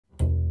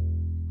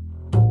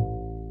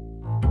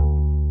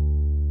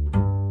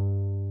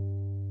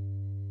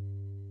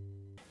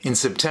In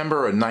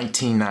September of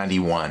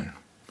 1991,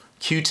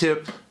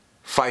 Q-Tip,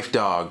 Phife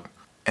Dawg,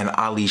 and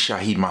Ali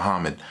Shaheed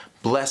Muhammad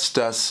blessed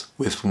us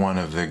with one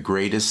of the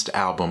greatest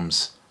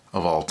albums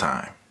of all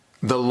time.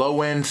 The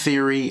Low End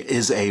Theory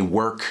is a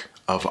work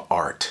of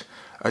art.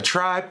 A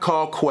Tribe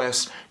Called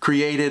Quest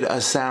created a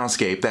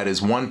soundscape that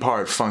is one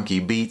part funky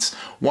beats,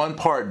 one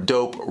part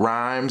dope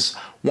rhymes,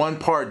 one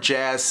part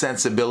jazz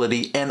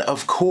sensibility, and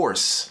of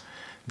course,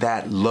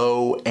 that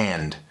low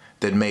end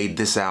that made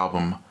this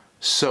album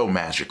so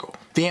magical.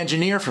 The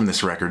engineer from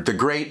this record, the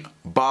great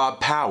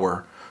Bob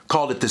Power,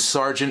 called it the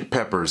Sgt.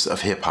 Pepper's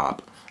of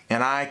hip-hop,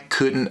 and I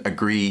couldn't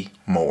agree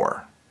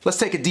more. Let's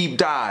take a deep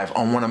dive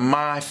on one of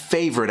my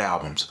favorite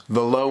albums,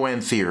 The Low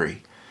End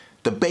Theory,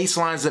 the bass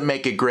lines that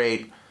make it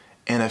great,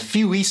 and a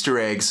few Easter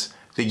eggs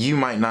that you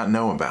might not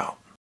know about.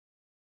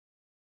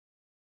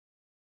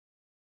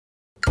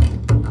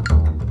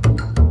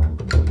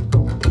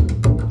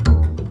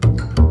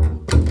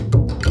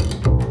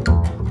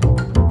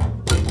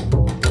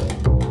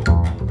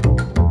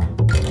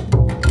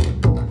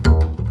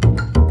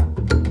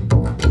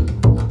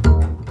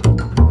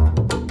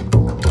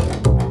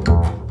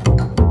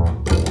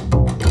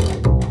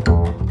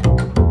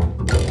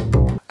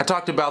 I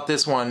talked about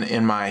this one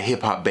in my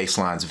hip hop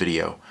basslines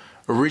video.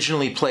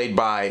 Originally played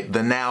by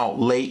the now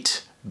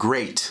late,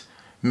 great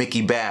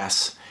Mickey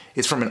Bass.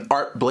 It's from an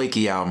Art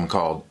Blakey album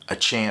called A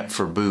Chant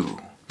for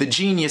Boo. The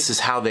genius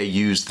is how they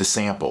used the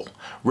sample.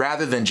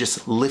 Rather than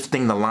just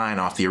lifting the line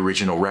off the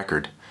original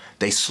record,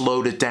 they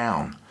slowed it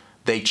down.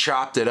 They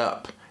chopped it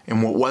up,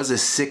 and what was a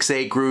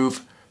 6/8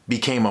 groove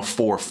became a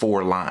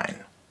 4/4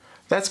 line.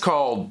 That's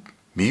called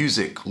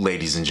music,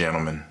 ladies and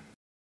gentlemen.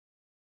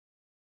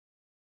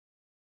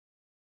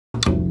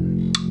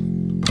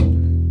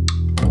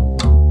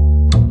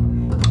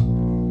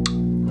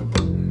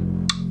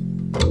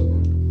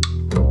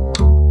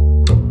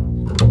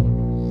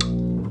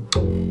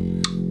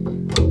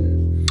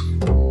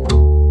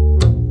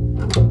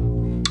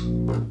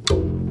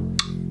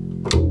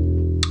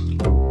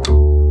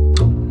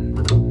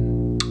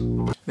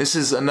 This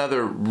is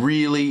another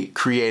really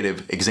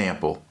creative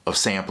example of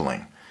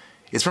sampling.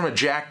 It's from a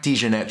Jack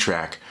DeJohnette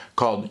track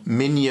called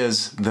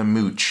Minya's the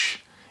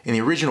Mooch, and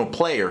the original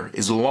player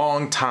is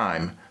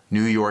longtime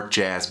New York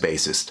jazz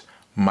bassist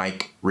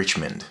Mike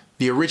Richmond.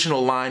 The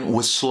original line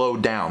was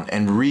slowed down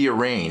and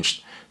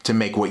rearranged to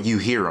make what you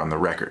hear on the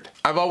record.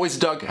 I've always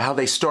dug how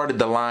they started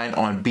the line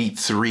on beat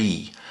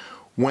 3.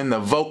 When the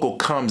vocal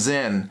comes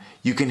in,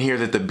 you can hear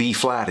that the B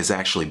flat is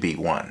actually beat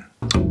 1.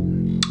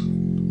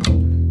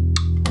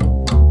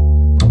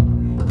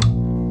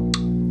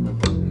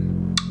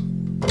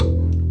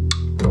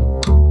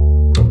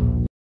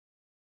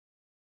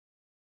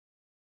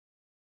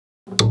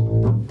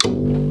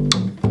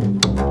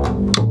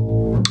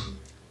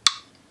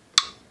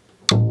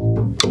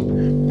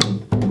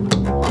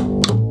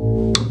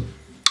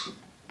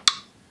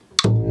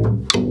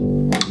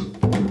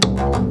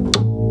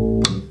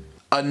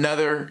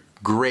 Another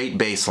great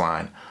bass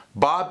line.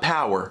 Bob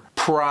Power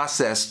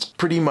processed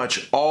pretty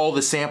much all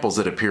the samples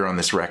that appear on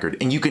this record,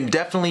 and you can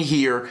definitely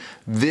hear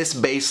this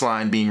bass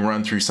line being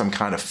run through some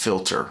kind of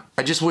filter.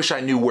 I just wish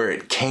I knew where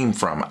it came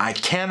from. I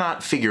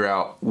cannot figure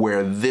out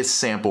where this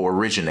sample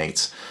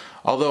originates,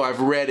 although I've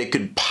read it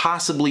could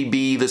possibly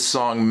be the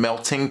song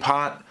Melting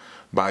Pot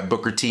by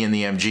Booker T and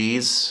the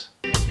MGs.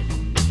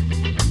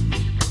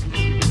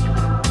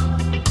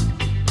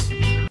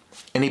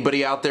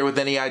 Anybody out there with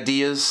any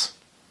ideas?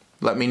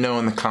 Let me know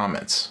in the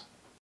comments.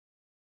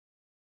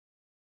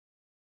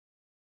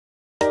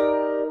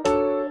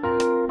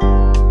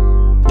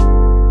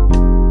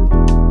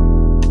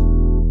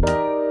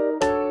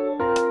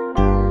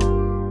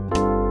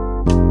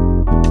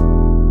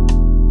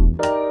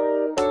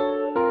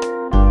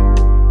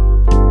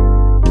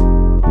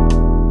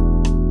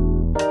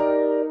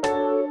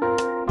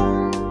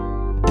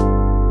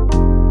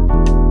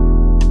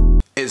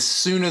 As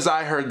soon as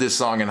I heard this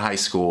song in high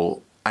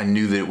school, I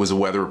knew that it was a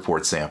Weather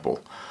Report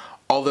sample,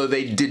 although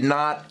they did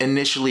not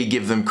initially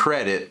give them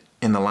credit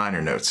in the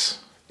liner notes.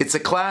 It's a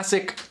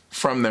classic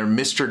from their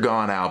Mr.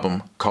 Gone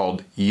album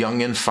called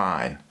Young and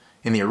Fine,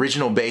 and the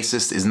original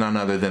bassist is none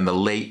other than the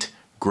late,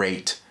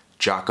 great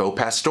Jaco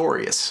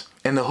Pastorius.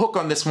 And the hook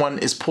on this one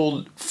is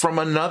pulled from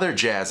another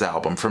jazz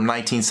album from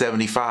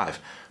 1975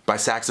 by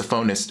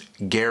saxophonist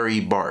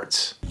Gary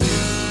Bartz.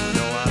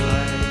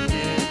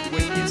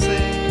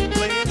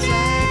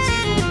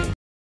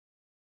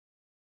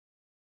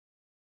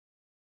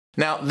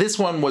 Now, this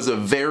one was a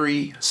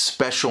very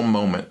special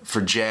moment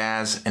for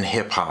jazz and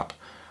hip-hop.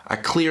 I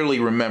clearly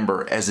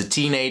remember as a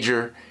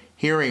teenager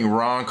hearing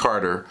Ron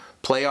Carter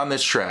play on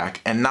this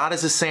track, and not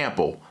as a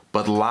sample,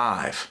 but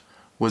live,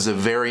 was a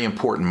very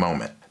important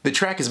moment. The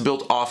track is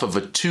built off of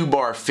a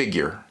 2-bar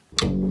figure.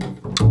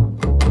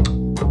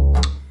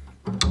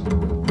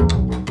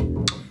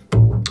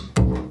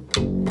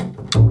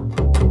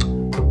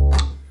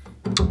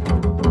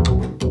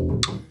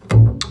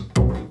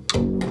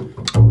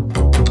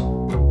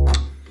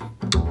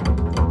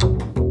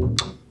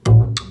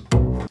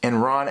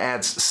 And Ron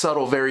adds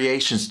subtle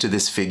variations to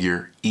this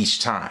figure each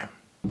time.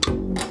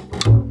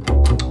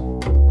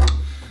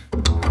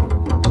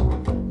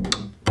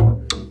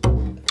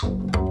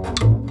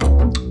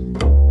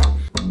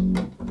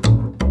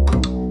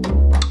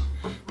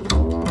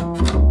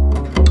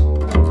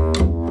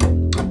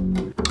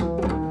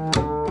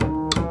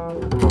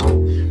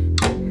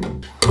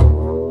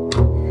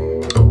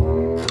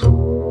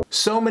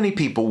 many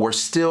people were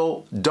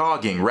still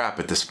dogging rap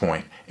at this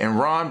point, and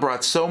Ron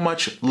brought so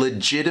much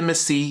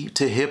legitimacy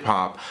to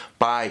hip-hop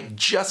by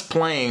just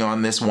playing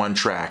on this one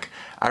track.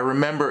 I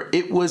remember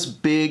it was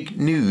big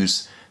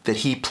news that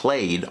he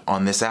played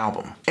on this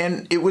album.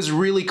 And it was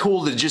really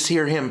cool to just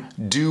hear him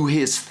do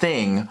his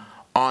thing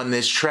on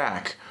this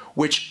track,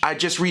 which I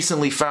just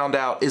recently found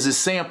out is a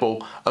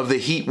sample of the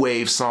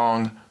Heatwave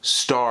song,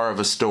 Star of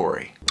a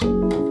Story.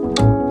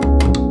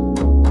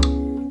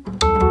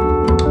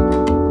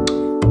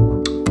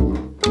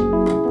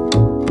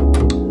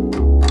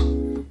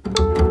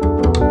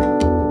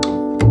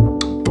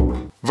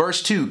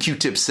 Verse 2,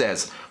 Q-Tip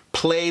says,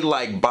 "Play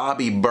like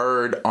Bobby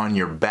Bird on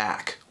your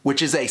back," which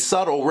is a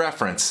subtle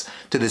reference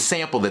to the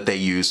sample that they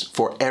use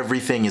for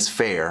Everything is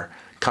Fair,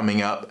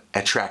 coming up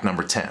at track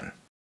number 10.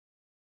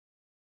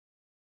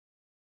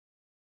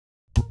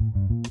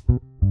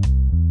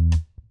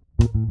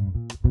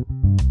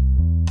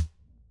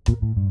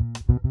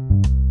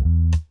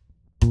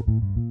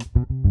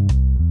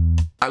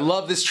 I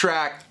love this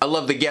track. I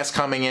love the guest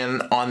coming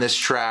in on this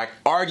track.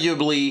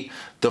 Arguably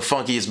the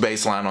funkiest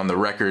bass line on the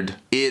record.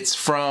 It's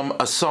from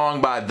a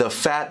song by the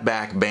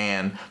Fatback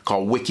Band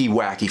called Wicky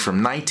Wacky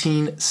from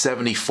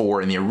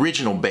 1974, and the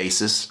original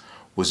bassist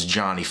was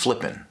Johnny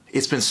Flippin.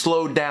 It's been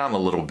slowed down a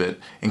little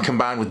bit and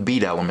combined with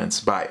beat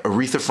elements by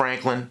Aretha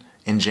Franklin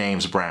and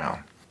James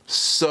Brown.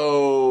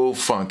 So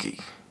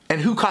funky.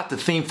 And who caught the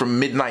theme from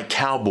Midnight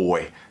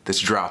Cowboy that's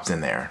dropped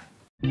in there?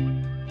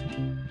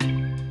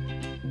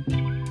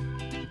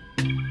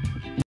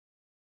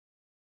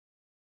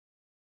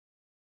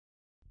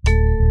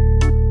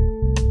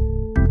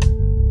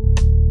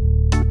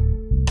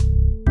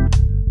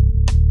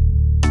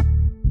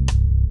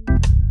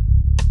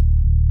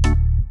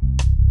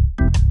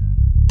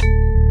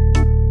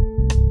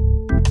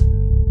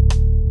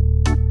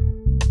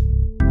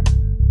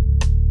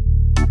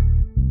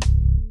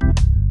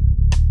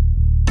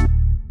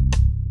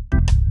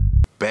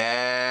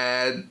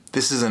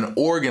 This is an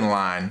organ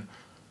line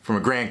from a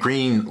Grant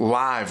Green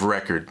live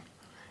record,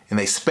 and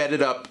they sped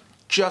it up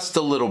just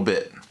a little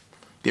bit.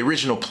 The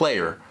original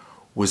player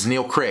was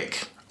Neil Craig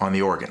on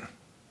the organ.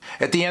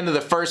 At the end of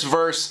the first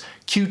verse,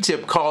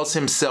 Q-Tip calls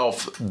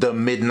himself the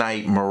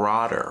Midnight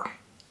Marauder.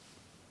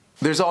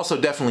 There's also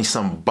definitely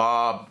some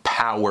Bob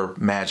Power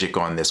magic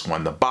on this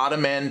one. The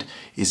bottom end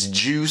is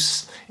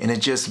juice, and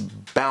it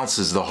just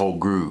bounces the whole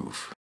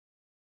groove.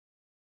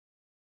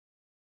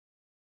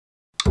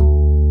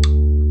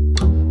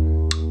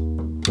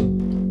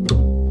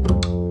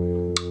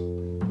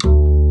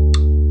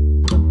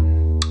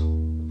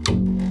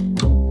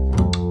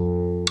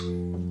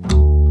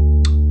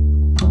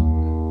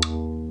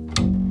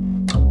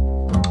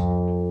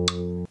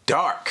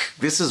 Dark.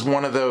 This is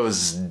one of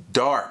those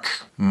dark,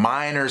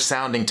 minor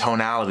sounding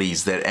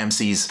tonalities that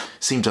MCs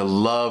seem to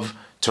love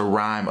to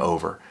rhyme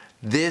over.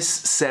 This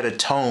set a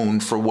tone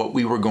for what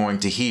we were going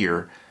to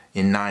hear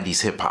in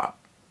 90s hip hop.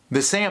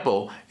 The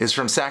sample is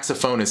from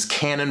saxophonist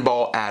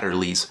Cannonball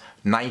Adderley's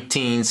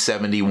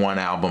 1971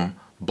 album,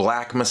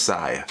 Black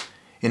Messiah,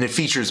 and it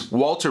features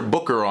Walter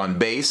Booker on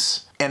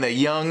bass and a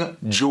young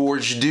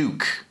George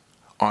Duke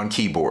on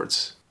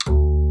keyboards.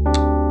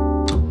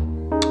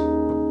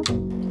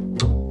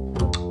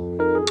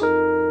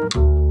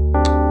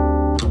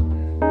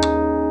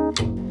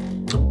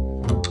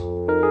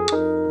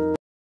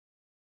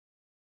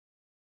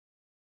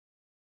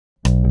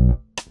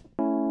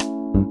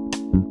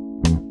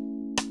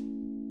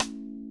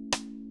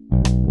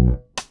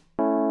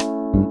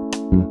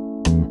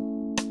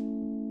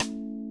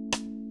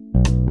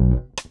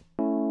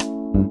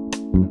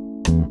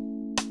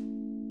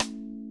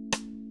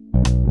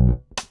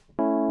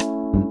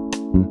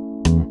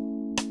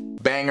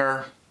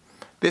 Banger.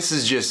 This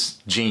is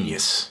just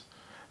genius.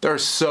 There are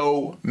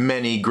so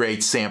many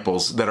great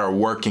samples that are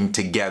working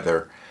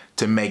together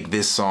to make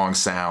this song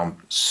sound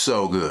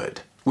so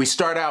good. We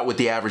start out with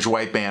the Average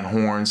White Band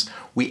horns,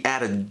 we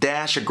add a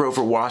dash of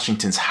Grover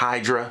Washington's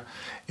Hydra,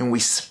 and we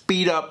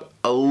speed up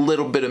a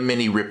little bit of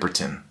Minnie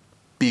Riperton.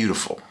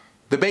 Beautiful.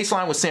 The bass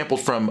line was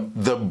sampled from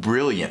the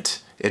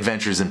brilliant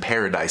Adventures in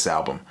Paradise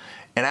album,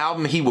 an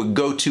album he would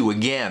go to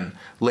again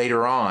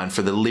later on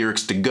for the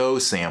Lyrics to Go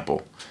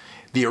sample.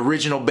 The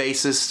original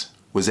bassist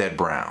was Ed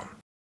Brown.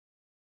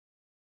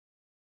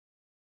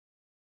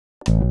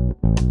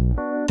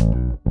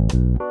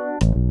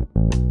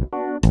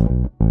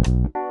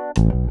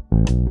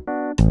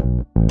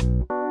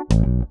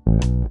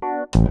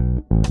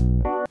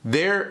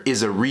 There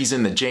is a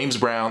reason that James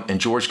Brown and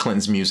George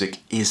Clinton's music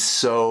is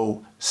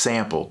so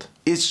sampled.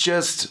 It's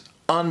just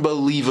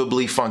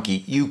unbelievably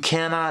funky. You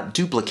cannot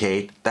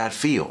duplicate that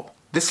feel.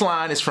 This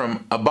line is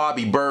from a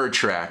Bobby Bird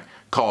track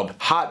called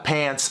Hot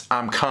Pants,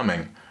 I'm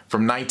Coming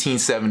from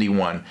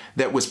 1971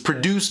 that was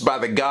produced by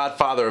the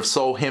godfather of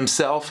soul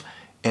himself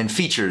and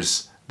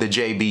features the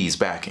JBs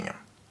backing him.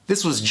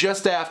 This was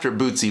just after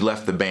Bootsy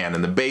left the band,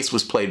 and the bass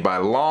was played by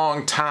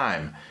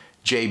longtime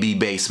JB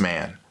bass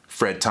man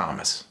Fred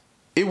Thomas.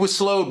 It was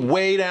slowed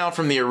way down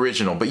from the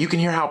original, but you can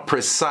hear how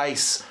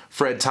precise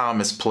Fred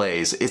Thomas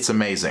plays. It's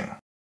amazing.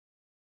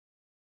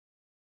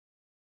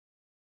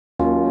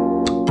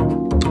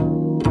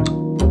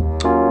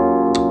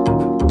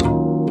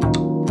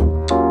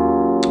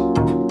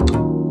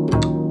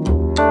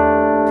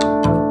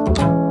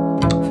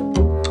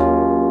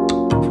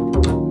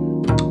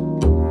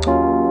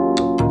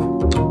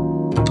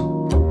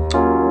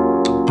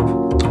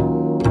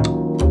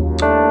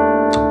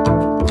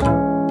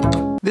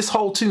 This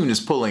whole tune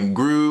is pulling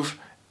groove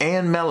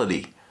and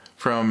melody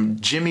from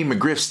Jimmy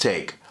McGriff's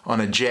take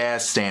on a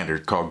jazz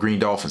standard called Green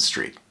Dolphin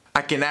Street.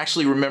 I can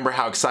actually remember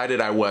how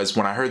excited I was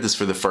when I heard this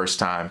for the first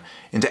time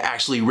and to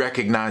actually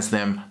recognize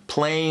them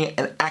playing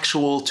an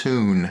actual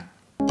tune.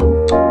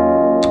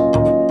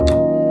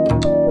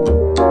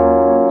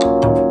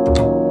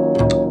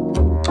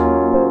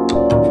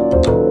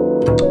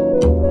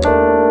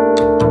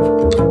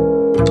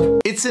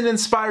 It's an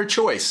inspired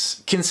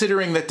choice,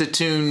 considering that the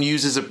tune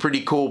uses a pretty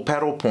cool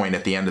pedal point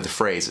at the end of the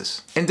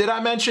phrases. And did I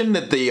mention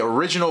that the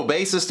original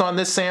bassist on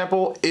this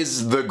sample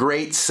is the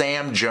great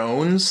Sam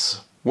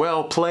Jones?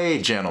 Well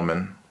played,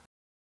 gentlemen.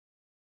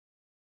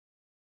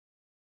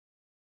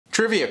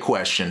 Trivia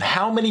question: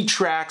 how many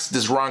tracks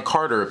does Ron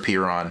Carter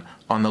appear on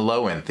the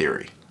Low End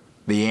Theory?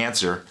 The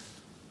answer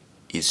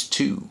is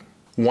 2.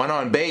 1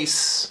 on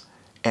bass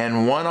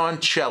and 1 on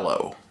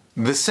cello.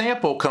 The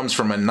sample comes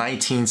from a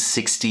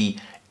 1960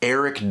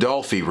 Eric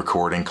Dolphy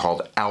recording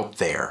called Out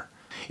There.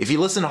 If you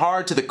listen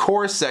hard to the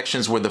chorus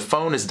sections where the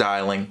phone is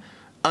dialing,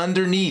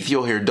 underneath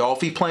you'll hear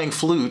Dolphy playing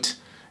flute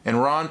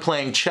and Ron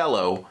playing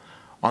cello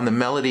on the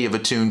melody of a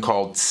tune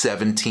called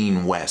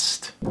 17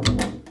 West.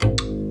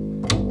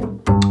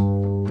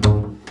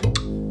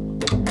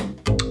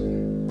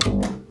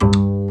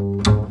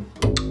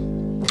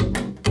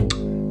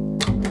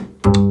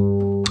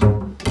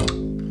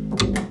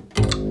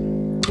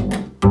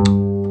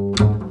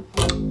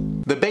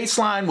 The bass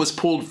line was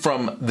pulled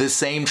from the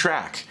same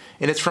track,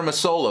 and it's from a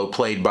solo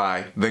played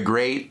by the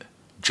great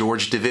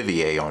George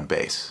Duvivier on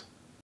bass.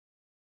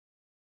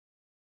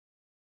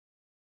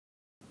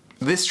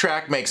 This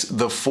track makes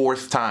the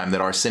 4th time that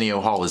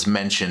Arsenio Hall is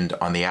mentioned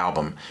on the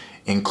album,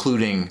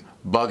 including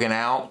Buggin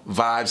Out,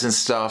 Vibes and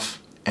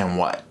Stuff, and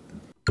What?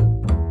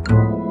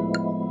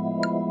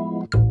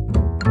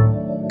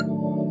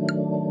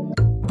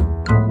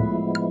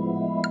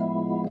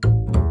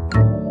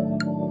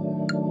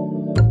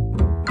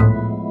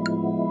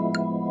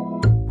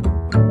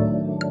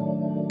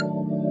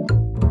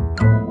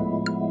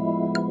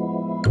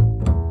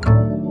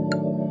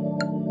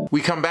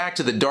 We come back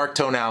to the dark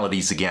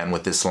tonalities again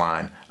with this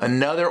line.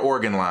 Another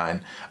organ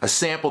line, a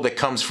sample that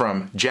comes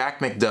from Jack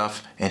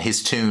McDuff and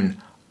his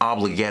tune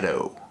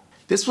Obligato.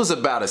 This was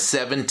about a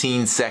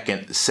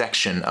 17-second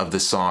section of the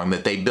song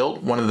that they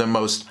built one of the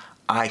most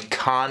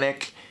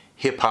iconic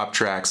hip-hop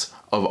tracks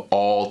of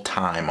all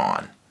time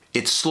on.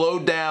 It's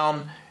slowed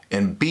down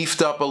and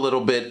beefed up a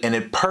little bit, and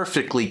it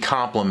perfectly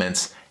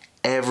complements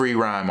every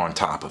rhyme on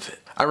top of it.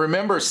 I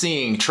remember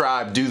seeing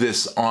Tribe do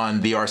this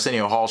on the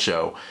Arsenio Hall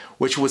show,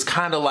 which was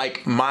kind of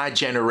like my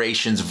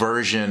generation's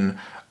version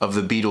of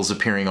the Beatles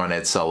appearing on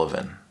Ed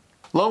Sullivan.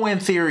 Low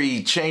End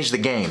Theory changed the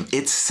game.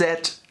 It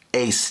set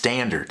a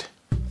standard.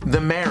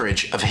 The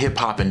marriage of hip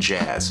hop and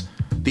jazz,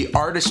 the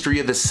artistry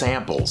of the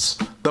samples,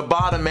 the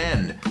bottom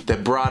end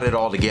that brought it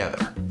all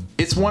together.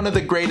 It's one of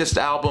the greatest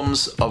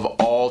albums of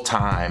all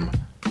time,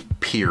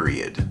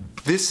 period.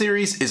 This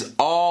series is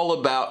all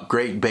about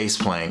great bass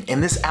playing,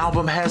 and this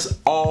album has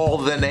all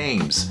the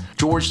names.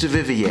 George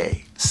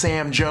Duvivier,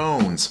 Sam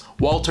Jones,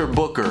 Walter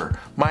Booker,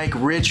 Mike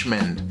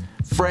Richmond,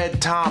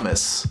 Fred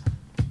Thomas,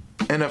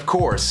 and of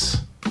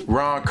course,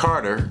 Ron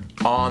Carter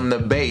on the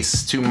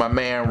bass, to my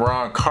man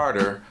Ron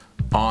Carter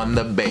on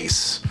the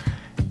bass.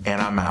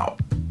 And I'm out.